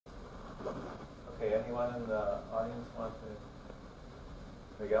anyone in the audience want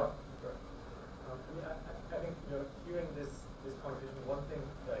to? Miguel? Sure. I think hearing this conversation, one thing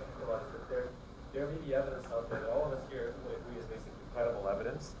that I think about is that there may be evidence out there that all of us here will agree is basically credible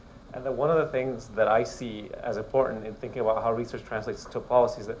evidence. And that one of the things that I see as important in thinking about how research translates to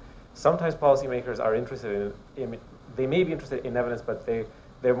policies, that sometimes policymakers are interested in they may be interested in evidence, but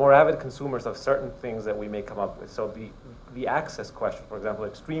they're more avid consumers of certain things that we may come up with. So the access question, for example,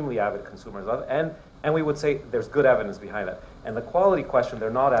 extremely avid consumers of, and we would say there's good evidence behind that. And the quality question, they're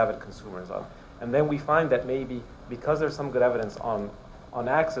not avid consumers of. And then we find that maybe because there's some good evidence on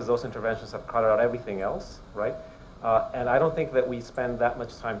access, those interventions have cut out everything else, right? And I don't think that we spend that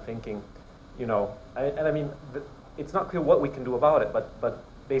much time thinking, I mean, it's not clear what we can do about it, but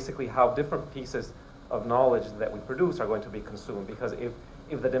basically how different pieces of knowledge that we produce are going to be consumed. Because if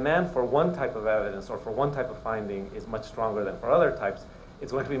the demand for one type of evidence or for one type of finding is much stronger than for other types,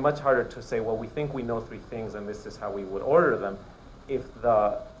 it's going to be much harder to say, well, we think we know 3 things and this is how we would order them, if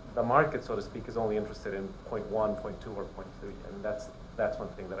the market, so to speak, is only interested in point 1, point 2, or point 3. And that's one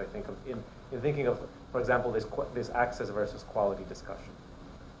thing that I think of in thinking of, for example, this access versus quality discussion.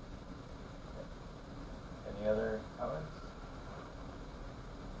 Any other comments?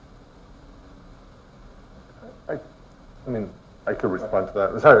 I mean, I could respond to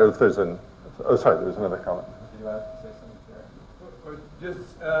that. Sorry, if there's there's another comment. Did you want to say something, Jerry?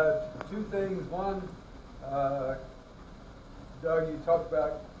 Just 2 things. One, Doug, you talked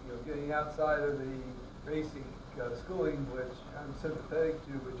about getting outside of the basic schooling, which I'm sympathetic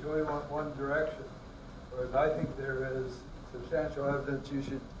to, but you only want one direction. Whereas I think there is substantial evidence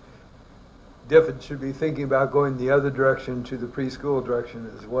DFID should be thinking about going the other direction, to the preschool direction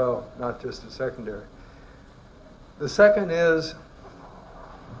as well, not just the secondary. The second is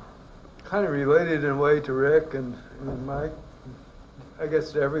kind of related in a way to Rick and Mike, I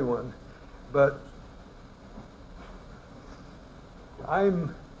guess to everyone, but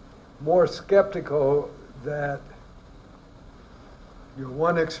I'm more skeptical that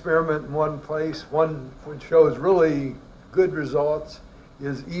one experiment in one place, one which shows really good results,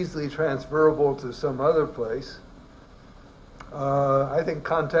 is easily transferable to some other place. I think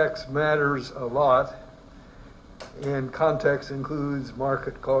context matters a lot. And context includes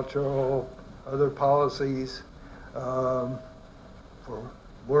market, cultural, other policies. For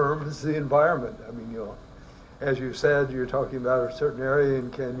worms, the environment. I mean, as you said, you're talking about a certain area in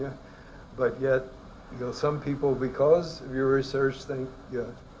Kenya, but yet, some people, because of your research, think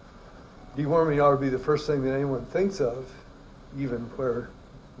deworming ought to be the first thing that anyone thinks of, even where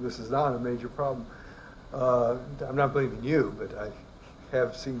this is not a major problem. I'm not blaming you, but I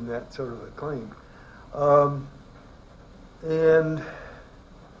have seen that sort of a claim. And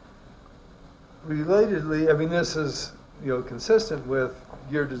relatedly, I mean, this is consistent with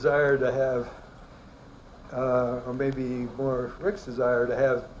your desire to have, or maybe more Rick's desire to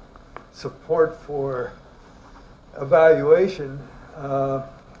have support for evaluation.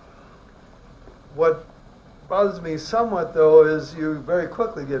 What bothers me somewhat, though, is you very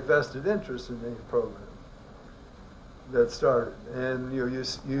quickly get vested interest in a program that started, and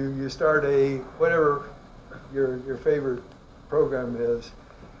you start whatever your favorite program is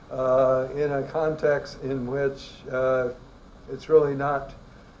in a context in which it's really not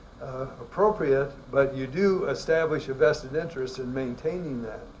appropriate, but you do establish a vested interest in maintaining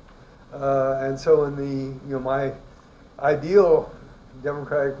that. And so in my ideal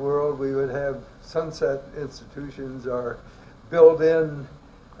democratic world, we would have sunset institutions are built in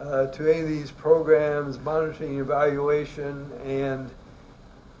to any of these programs, monitoring, evaluation, and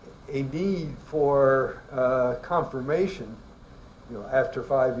a need for confirmation, after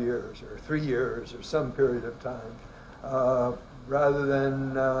 5 years or 3 years or some period of time, rather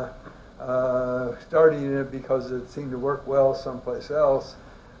than starting it because it seemed to work well someplace else,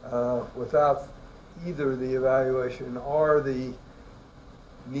 without either the evaluation or the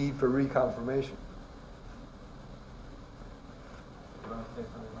need for reconfirmation.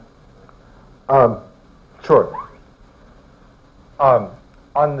 Sure.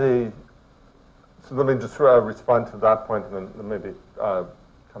 So let me just respond to that point and then maybe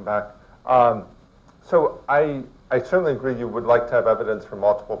come back. So I certainly agree you would like to have evidence from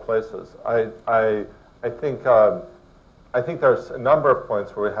multiple places. I think there's a number of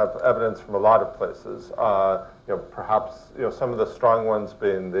points where we have evidence from a lot of places. Perhaps some of the strong ones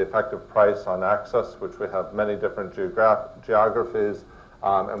being the effective price on access, which we have many different geographies,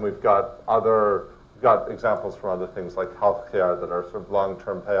 and we've got examples from other things like healthcare that are sort of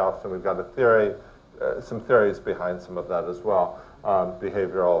long-term payoffs, and we've got a theory, some theories behind some of that as well, from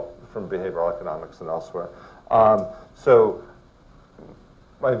behavioral economics and elsewhere. So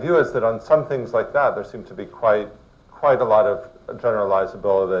my view is that on some things like that, there seem to be quite a lot of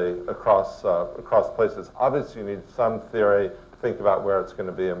generalizability across places. Obviously, you need some theory to think about where it's going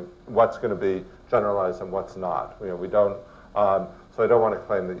to be and what's going to be generalized and what's not. We don't. So I don't want to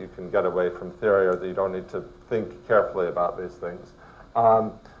claim that you can get away from theory or that you don't need to think carefully about these things.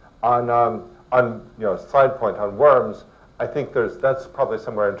 On side point on worms, I think that's probably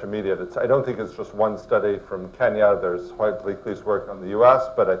somewhere intermediate. I don't think it's just one study from Kenya. There's White Bleakley's work on the U.S.,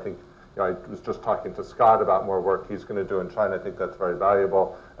 but I think I was just talking to Scott about more work he's going to do in China. I think that's very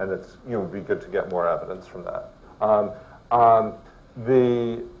valuable, and it would be good to get more evidence from that. My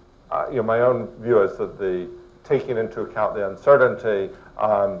own view is that taking into account the uncertainty,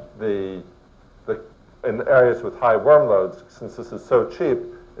 in areas with high worm loads, since this is so cheap,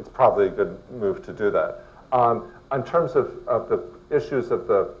 it's probably a good move to do that. In terms of the issues of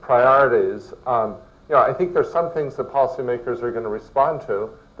the priorities, I think there's some things that policymakers are going to respond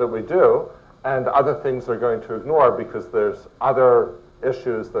to that we do, and other things they're going to ignore because there's other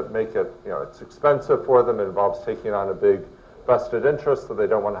issues that make it, it's expensive for them. It involves taking on a big vested interest that they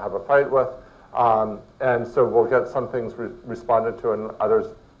don't want to have a fight with. And so we'll get some things responded to and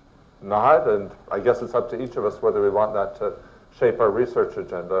others not. And I guess it's up to each of us whether we want that to shape our research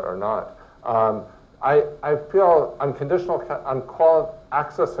agenda or not. I feel on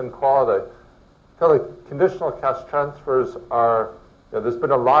access and quality, I feel like conditional cash transfers are, there's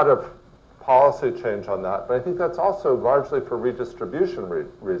been a lot of policy change on that, but I think that's also largely for redistribution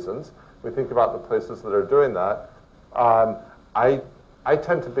reasons. We think about the places that are doing that. I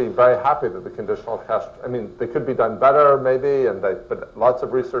tend to be very happy that the conditional cash, they could be done better maybe, but lots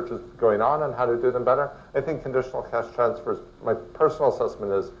of research is going on how to do them better. I think conditional cash transfers, my personal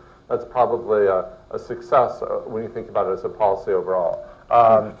assessment is that's probably a success when you think about it as a policy overall.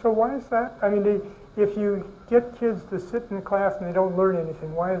 So why is that? If you get kids to sit in class and they don't learn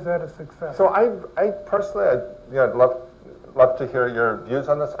anything, why is that a success? So I personally, I'd love to hear your views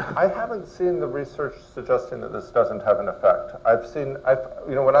on this. I haven't seen the research suggesting that this doesn't have an effect.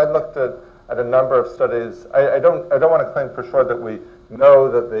 When I looked at a number of studies, I don't want to claim for sure that we know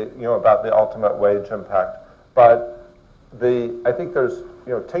that about the ultimate wage impact, but I think there's,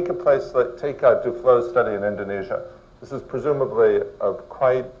 take a Duflo's study in Indonesia. This is presumably a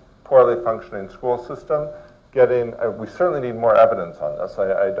quite poorly functioning school system. We certainly need more evidence on this.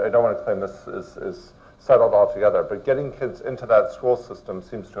 I don't want to claim this is settled altogether, but getting kids into that school system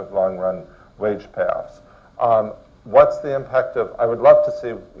seems to have long-run wage payoffs. What's the impact of, I would love to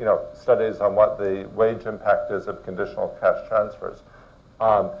see studies on what the wage impact is of conditional cash transfers.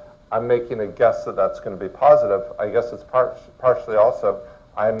 I'm making a guess that that's going to be positive. I guess it's partially also,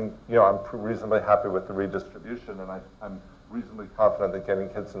 I'm reasonably happy with the redistribution, and I'm reasonably confident that getting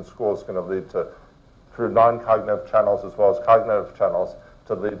kids in school is going to lead to, through non-cognitive channels as well as cognitive channels,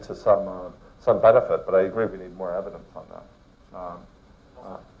 to lead to some benefit. But I agree we need more evidence on that.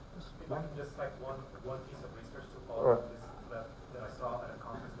 If I can just cite one piece of research to follow up this that I saw at a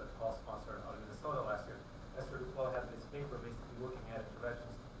conference that Paul sponsored out in Minnesota last year. Esther Duflo had this paper basically looking at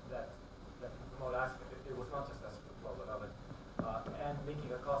interventions that promote aspect. It was not just Esther Duflo, but others, and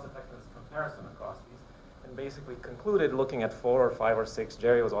making a cost-effectiveness comparison across these, and basically concluded, looking at 4 or 5 or 6,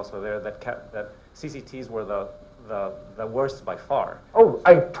 Jerry was also there, that CCTs were the worst by far. Oh,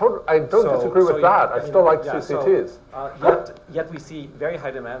 I don't disagree with that. I still like CCTs. Yet we see very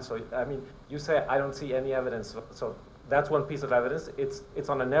high demand. So you say I don't see any evidence. So that's one piece of evidence. It's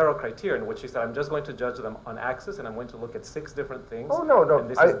on a narrow criterion, which you said I'm just going to judge them on axis, and I'm going to look at 6 different things. Oh no. And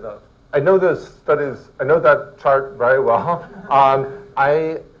this is I know those studies. I know that chart very well.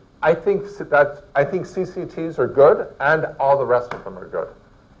 I think CCTs are good, and all the rest of them are good.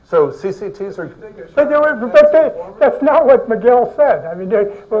 So CCTs are. But that's not what Miguel said.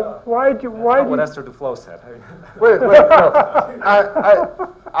 Why do? What Esther Duflo said. Wait, no.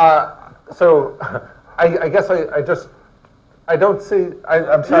 I guess I don't see.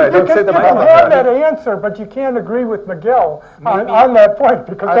 I'm sorry. I don't see the problem. You can have that answer, but you can't agree with Miguel on that point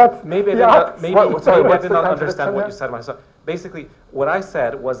because that's maybe I did not understand what you said myself. Basically, what I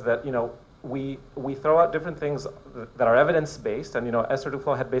said was that we throw out different things that are evidence-based, and Esther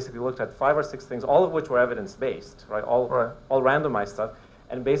Duflo had basically looked at 5 or 6 things, all of which were evidence-based, right? All randomized stuff,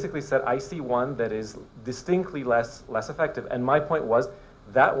 and basically said, I see one that is distinctly less effective. And my point was,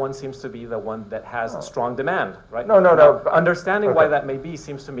 that one seems to be the one that has strong demand, right? No. Understanding why that may be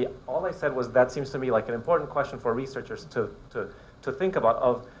seems to me, all I said was that seems to me like an important question for researchers to think about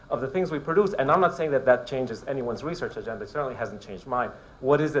of the things we produce. And I'm not saying that changes anyone's research agenda. It certainly hasn't changed mine.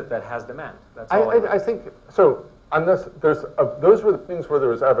 What is it that has demand? That's all I think, so on this, those were the things where there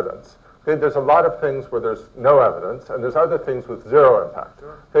was evidence. Okay, there's a lot of things where there's no evidence, and there's other things with zero impact.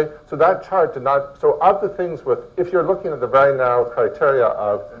 Okay, so that chart did not. So of the things with, if you're looking at the very narrow criteria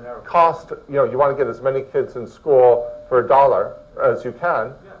of cost, you want to get as many kids in school for $1 as you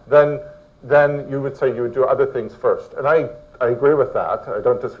can, then you would say you would do other things first. And I agree with that. I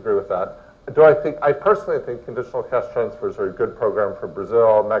don't disagree with that. I personally think conditional cash transfers are a good program for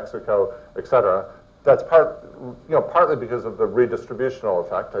Brazil, Mexico, et cetera. That's partly because of the redistributional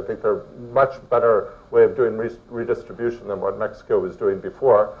effect. I think they're a much better way of doing redistribution than what Mexico was doing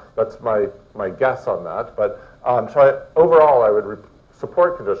before. That's my guess on that. But overall, I would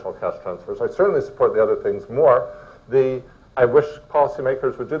support conditional cash transfers. I certainly support the other things more. I wish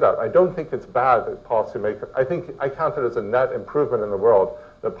policymakers would do that. I don't think it's bad that policymakers. I count it as a net improvement in the world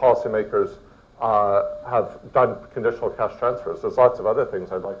that policymakers have done conditional cash transfers. There's lots of other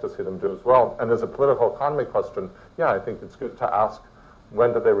things I'd like to see them do as well. And as a political economy question, I think it's good to ask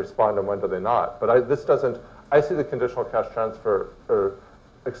when do they respond and when do they not. But I see the conditional cash transfer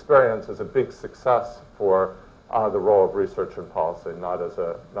experience as a big success for the role of research and policy, not as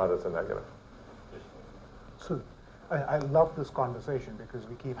a negative. So I love this conversation because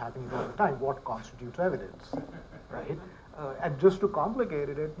we keep having it all the time. What constitutes evidence, right? And just to complicate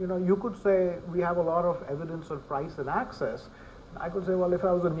it, you could say we have a lot of evidence of price and access. I could say, well, if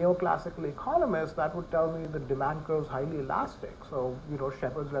I was a neoclassical economist, that would tell me the demand curve is highly elastic. So,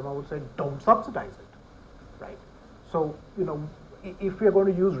 Shepard's lemma would say, don't subsidize it, right? So, if we are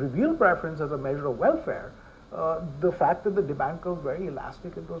going to use revealed preference as a measure of welfare, the fact that the demand curve is very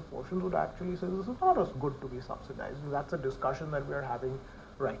elastic in those portions would actually say this is not as good to be subsidized. And that's a discussion that we're having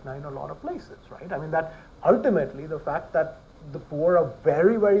right now in a lot of places, right? I mean, that ultimately the fact that the poor are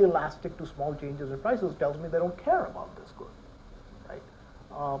very, very elastic to small changes in prices tells me they don't care about this good, right?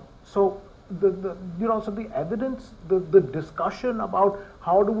 So the evidence, the discussion about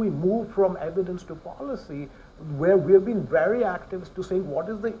how do we move from evidence to policy, where we've been very active to say what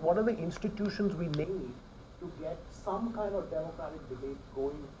are the institutions we need to get some kind of democratic debate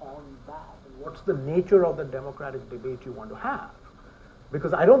going on that, and what's the nature of the democratic debate you want to have.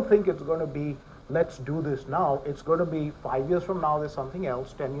 Because I don't think it's going to be, let's do this now. It's going to be 5 years from now there's something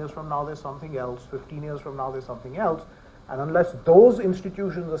else, 10 years from now there's something else, 15 years from now there's something else. And unless those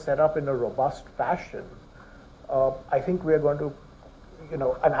institutions are set up in a robust fashion, I think we're going to,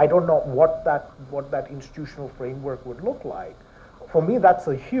 and I don't know what that institutional framework would look like. For me, that's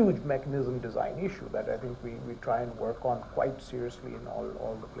a huge mechanism design issue that I think we try and work on quite seriously in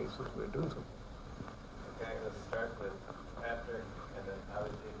all the places we're doing so. Okay, let's start with Patrick, and then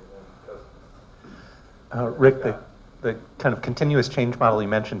Hanushek, and then Joseph. Rick, the kind of continuous change model you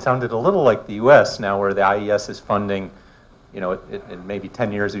mentioned sounded a little like the U.S. now, where the IES is funding, in maybe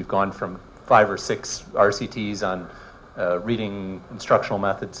 10 years we've gone from 5 or 6 RCTs on reading instructional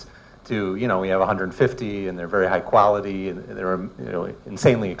methods to, we have 150, and they're very high quality, and they're,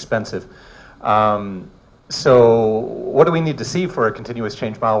 insanely expensive. So what do we need to see for a continuous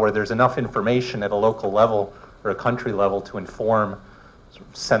change model where there's enough information at a local level or a country level to inform sort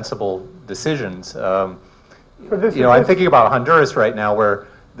of sensible decisions? I'm thinking about Honduras right now, where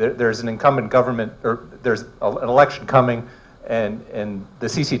there's an incumbent government, or there's an election coming, and the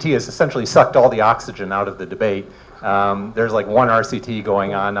CCT has essentially sucked all the oxygen out of the debate. There's like one RCT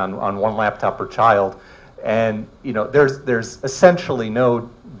going on one laptop per child, and there's essentially no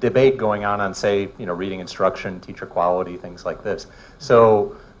debate going on say reading instruction, teacher quality, things like this.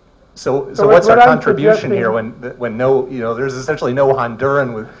 So what's our contribution here when no there's essentially no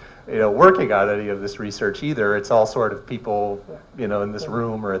Honduran with working on any of this research either? It's all sort of people in this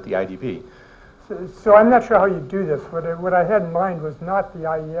room or at the IDP. So I'm not sure how you do this. What I had in mind was not the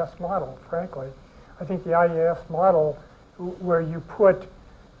IES model, frankly. I think the IES model, where you put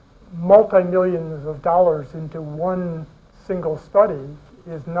multi-millions of dollars into one single study,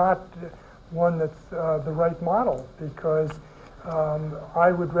 is not one that's the right model, because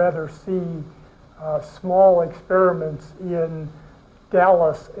I would rather see small experiments in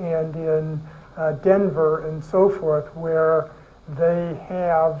Dallas and in Denver and so forth, where they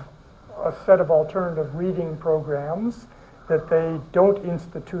have a set of alternative reading programs that they don't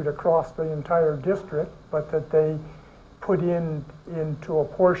institute across the entire district, but that they put into a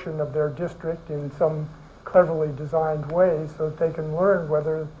portion of their district in some cleverly designed way so that they can learn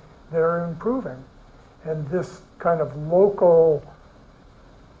whether they're improving. And this kind of local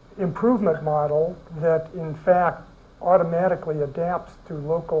improvement model that in fact automatically adapts to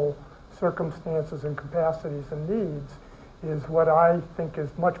local circumstances and capacities and needs is what I think is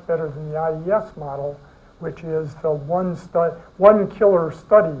much better than the IES model, which is the one killer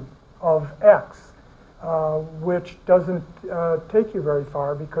study of X. which doesn't take you very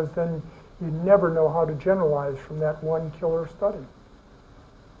far, because then you never know how to generalize from that one killer study.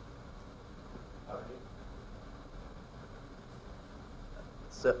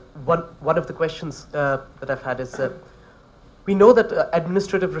 So one of the questions that I've had is, we know that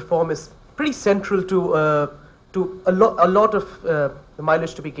administrative reform is pretty central to a lot of the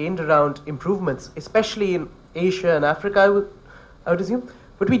mileage to be gained around improvements, especially in Asia and Africa, I would assume.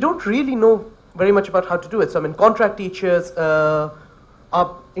 But we don't really know very much about how to do it. So I mean, contract teachers are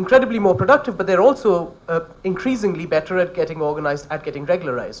incredibly more productive, but they're also increasingly better at getting organized, at getting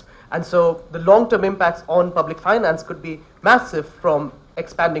regularized. And so the long-term impacts on public finance could be massive from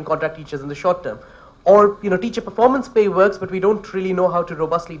expanding contract teachers in the short term. Or, teacher performance pay works, but we don't really know how to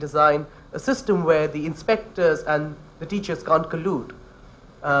robustly design a system where the inspectors and the teachers can't collude.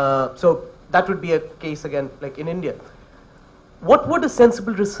 So that would be a case, again, like in India. What would a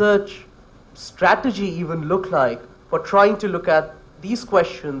sensible research strategy even look like for trying to look at these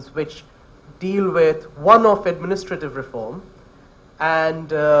questions which deal with one-off administrative reform and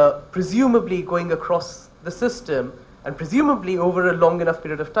presumably going across the system and presumably over a long enough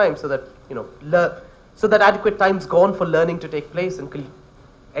period of time so that, so that adequate time's gone for learning to take place and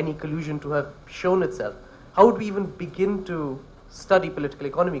any collusion to have shown itself? How would we even begin to study political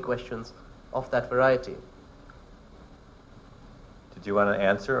economy questions of that variety? Did you want to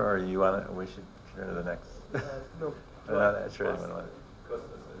answer, or we should share to the next? No. I'm not sure anyone wants.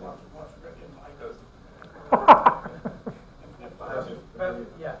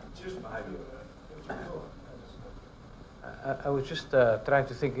 Yeah. I was just trying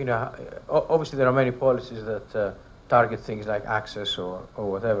to think, obviously there are many policies that target things like access or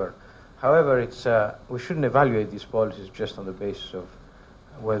whatever. However, we shouldn't evaluate these policies just on the basis of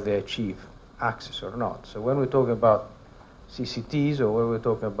whether they achieve access or not. So when we're talking about CCTs or when we're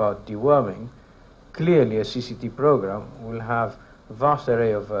talking about deworming, clearly a CCT program will have a vast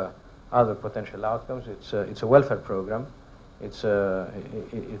array of other potential outcomes. It's a welfare program. It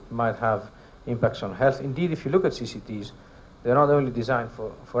might have impacts on health. Indeed, if you look at CCTs, they're not only designed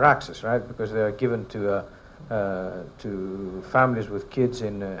for access, right? Because they are given to families with kids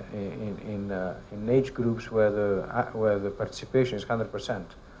in age groups where the participation is 100%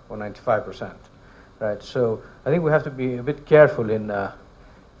 or 95%, right? So I think we have to be a bit careful in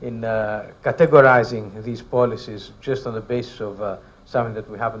categorizing these policies just on the basis of something that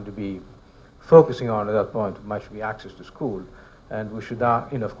we happen to be focusing on at that point, might be access to school. And we should,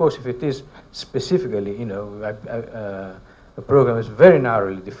 of course, if it is specifically, a program is very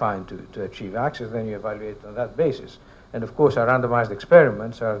narrowly defined to achieve access, then you evaluate on that basis. And of course, our randomized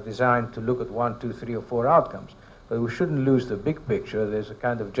experiments are designed to look at 1, 2, 3, or 4 outcomes. But we shouldn't lose the big picture. There's a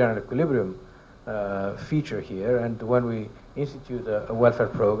kind of general equilibrium feature here. And when we institute a welfare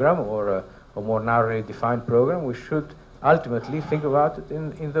program or a more narrowly defined program, we should ultimately think about it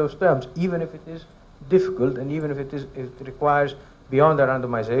in those terms, even if it is difficult and even if it requires beyond our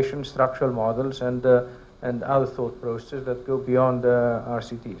randomization, structural models and other thought processes that go beyond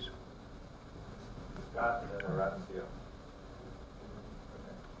RCTs. Scott, and then Horacio.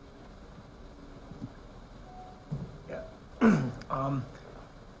 Yeah.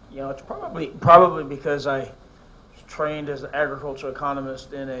 It's probably because I was trained as an agricultural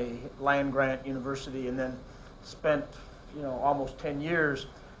economist in a land grant university and then spent, almost 10 years.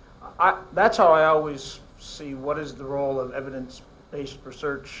 That's how I always see what is the role of evidence-based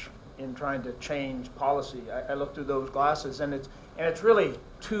research in trying to change policy. I look through those glasses, and it's really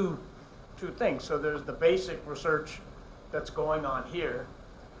two things. So there's the basic research that's going on here,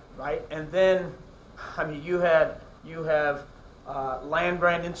 right? And then, you have land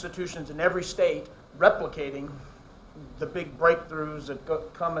grant institutions in every state replicating the big breakthroughs that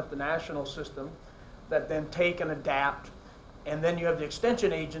come at the national system that then take and adapt. And then you have the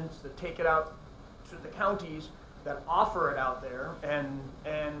extension agents that take it out to the counties that offer it out there, and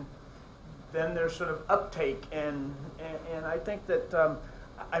then there's sort of uptake. And I think that,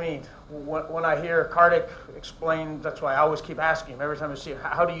 when I hear Kartik explain, that's why I always keep asking him every time I see him,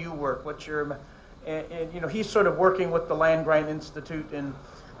 how do you work? What's your, and he's sort of working with the Land Grant Institute in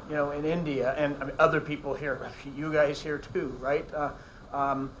India, and other people here, you guys here too, right?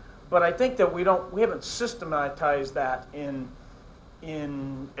 But I think that we haven't systematized that in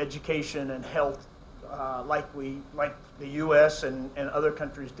education and health like the U.S. and other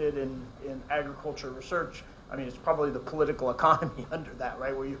countries did in agriculture research. It's probably the political economy under that,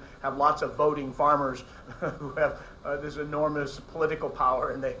 right? Where you have lots of voting farmers who have this enormous political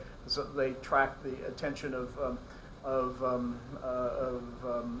power, and they track the attention of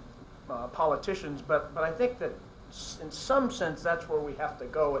politicians. But I think that in some sense that's where we have to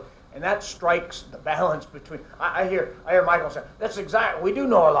go. And that strikes the balance between. I hear Michael say, "That's exactly. We do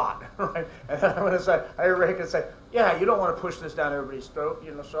know a lot, right?" And then I'm going to say, I hear Rick say, "Yeah, you don't want to push this down everybody's throat,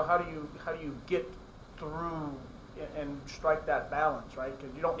 you know. So how do you get through and strike that balance, right?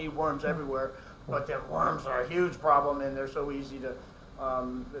 Because you don't need worms everywhere, but then worms are a huge problem, and they're so easy to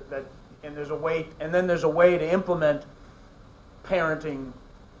and there's a way, and then there's a way to implement parenting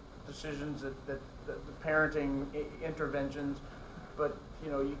decisions that the parenting interventions, but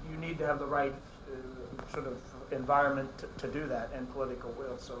you need to have the right sort of environment to do that and political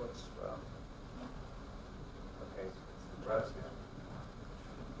will. So it's Okay. Russ?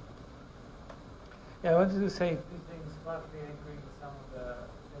 Yeah, I wanted to say two things. Partly I agree with some of the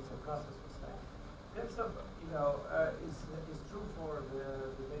things that Costas was saying. There's some, it's true for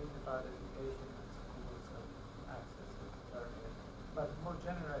the debate about education and schools and access to learning. But more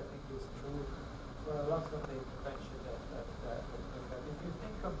generally, I think it's true for lots of the intervention that if you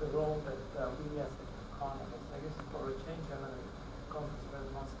think of the role that we as economists, I guess for a change element conference where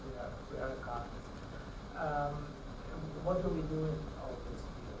mostly we are economists, what do we do in all these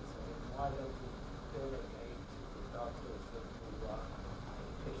fields? I mean, why don't we delegate to doctors or to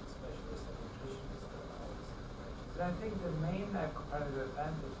education specialists and nutritionists and all these interventions? And I think the main competitive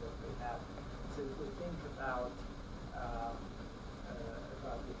advantage that we have is if we think about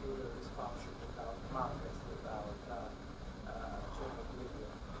behavioral dysfunction, about markets, about chain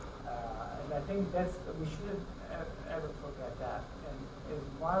equilibrium. And I think we shouldn't ever forget that. And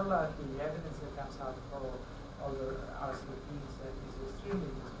while the evidence that comes out for all the RCTs is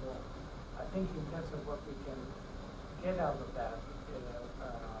extremely useful, I think in terms of what we can get out of that,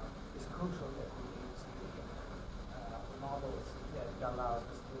 it's crucial that we use the models that allows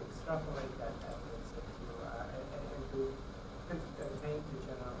us to extrapolate that evidence and to paint the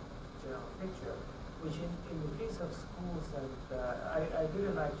general picture, which in the case of schools, and I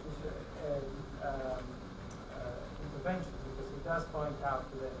really like interventions because it does point out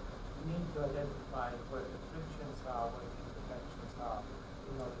to the need to identify where the frictions are, where the interventions are,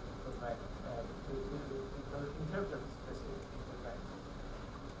 in order to correct, to interpret specific interventions.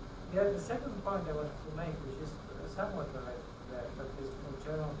 The second point I wanted to make, which is somewhat related to that, but is more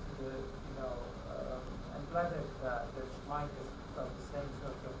general to the, I'm glad that Mike has got the same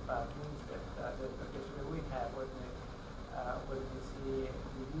sort of moves that we have when we see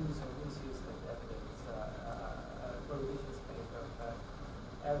the use or misuse of evidence, prohibition state of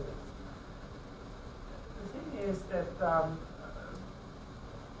evidence. The thing is that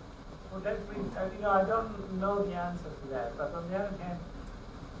for that reason, I don't know the answer to that, but on the other hand,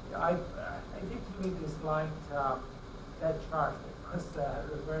 I deeply disliked that chart that Chris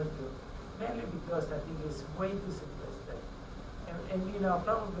referred to, mainly because I think it's way too simplistic. And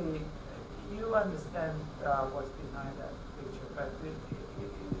probably you understand what's behind that picture, but it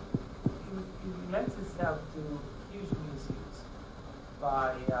lends itself to huge misuse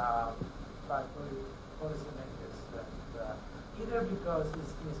by policymakers, either because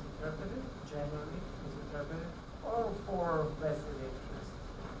it's misinterpreted, generally misinterpreted, or for vested interest.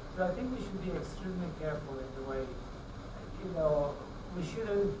 So I think we should be extremely careful in the way, we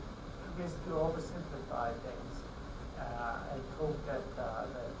shouldn't risk to oversimplify things and hope that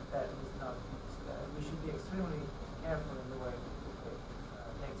that is not used. We should be extremely careful in the way we take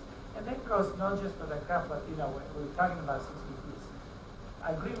things. And that goes not just for the crap, but we're talking about CCPs.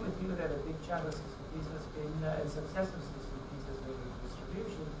 I agree with you that a big chunk of CCPs has been, a success of CCPs has been in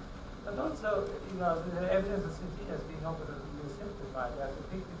distribution, but also, the evidence of CCP has been overly simplified. That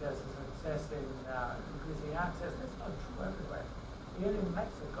depicted as a success in increasing access. That's not true everywhere. Even in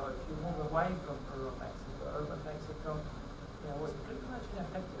Mexico, if you move away from rural Mexico, urban Mexico, was pretty much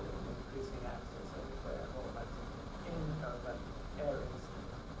ineffective